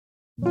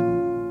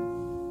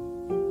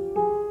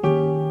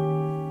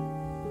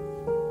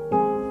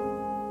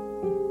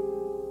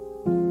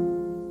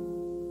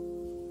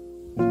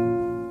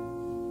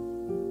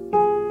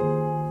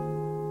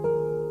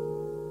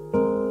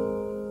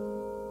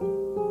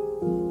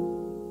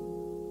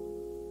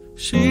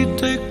She'd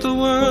take the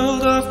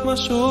world off my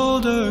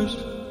shoulders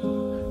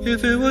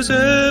if it was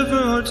ever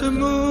hard to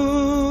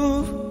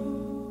move.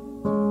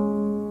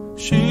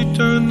 She'd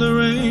turn the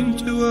rain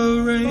to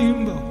a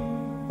rainbow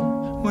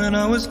when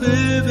I was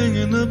living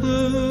in the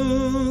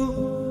blue.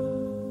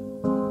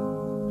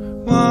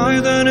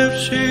 Why then, if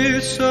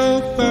she's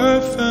so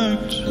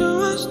perfect,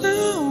 do I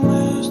still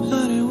wish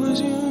that it was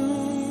you?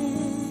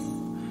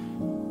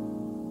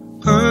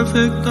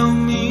 Perfect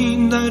don't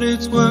mean that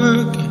it's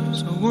working,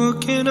 so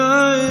what can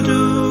I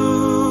do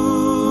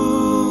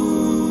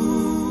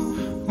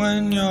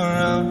when you're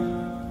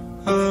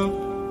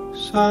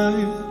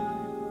outside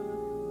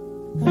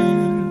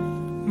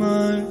in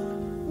my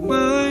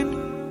mind?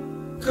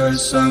 'Cause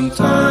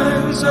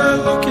sometimes I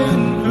look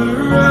in her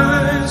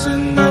eyes,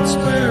 and that's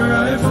where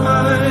I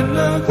find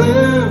a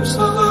glimpse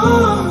of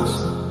us.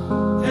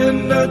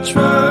 And I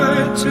try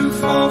to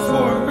fall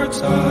for her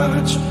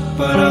touch,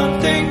 but I'm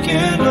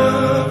thinking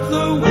of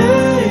the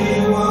way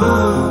it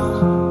was.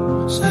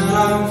 Said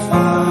I'm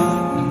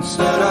fine and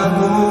said I'd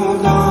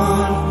moved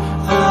on.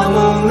 I'm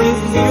only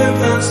here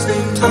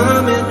passing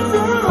time in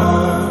her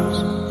arms,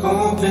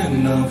 hoping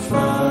I'll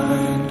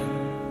find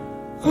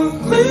a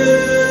glimpse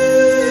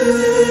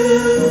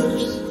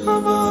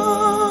of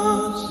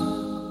us.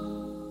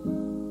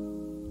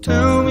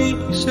 Tell me,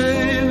 say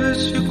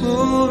this your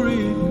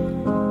glory?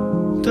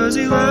 Does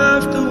he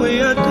laugh the way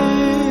I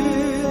did?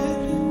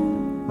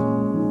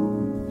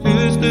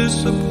 Is this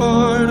a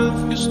part of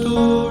your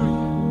story,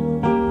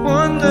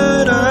 one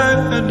that I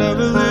had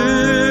never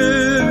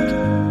lived?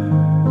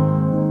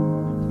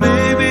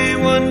 Maybe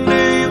one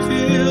day you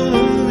feel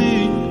lonely,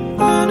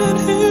 and in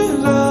his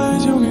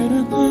eyes you'll get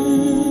a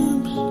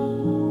glimpse.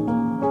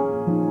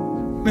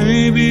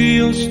 Maybe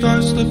you'll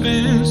start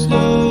slipping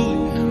slowly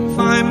and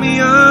find me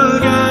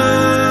again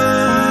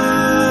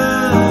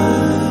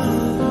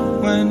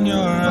when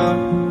you're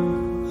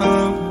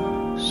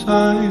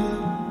outside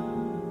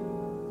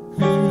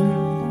in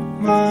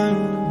my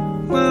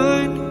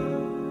mind.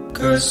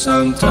 'Cause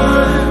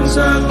sometimes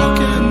I look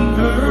in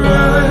her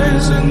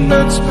eyes, and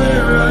that's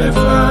where I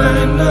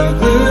find a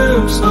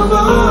glimpse of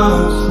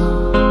us.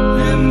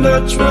 And I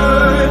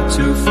try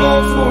to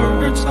fall for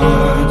her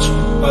touch,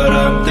 but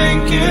I'm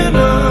thinking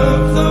of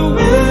the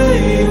way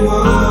it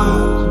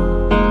was.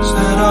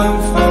 Said I'm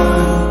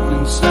fine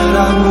and said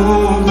I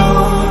moved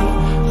on.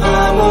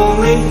 I'm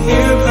only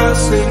here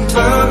passing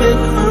time in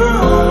her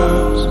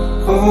arms,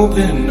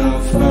 hoping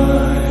I'll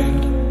find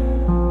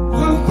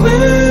a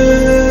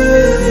glimpse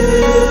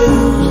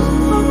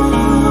of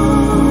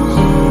us.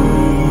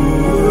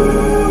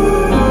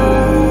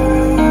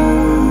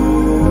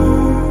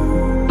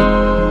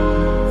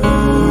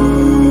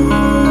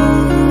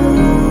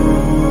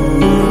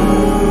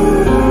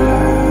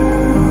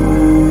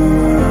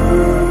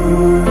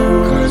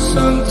 'Cause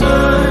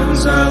sometimes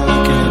I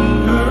look in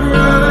her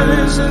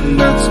eyes, and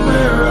that's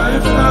where I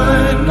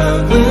find a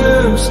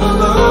glimpse of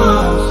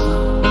us.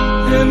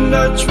 And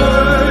I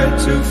try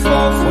to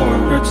fall for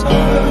her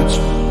touch,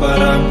 but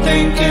I'm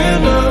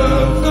thinking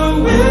of the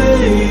way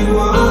it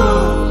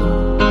was.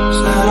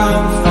 Said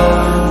I'm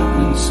fine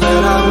and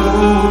said I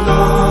moved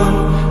on.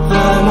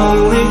 I'm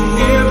only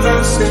here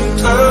passing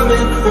time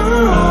in her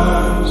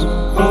arms,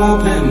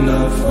 hoping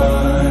I'll find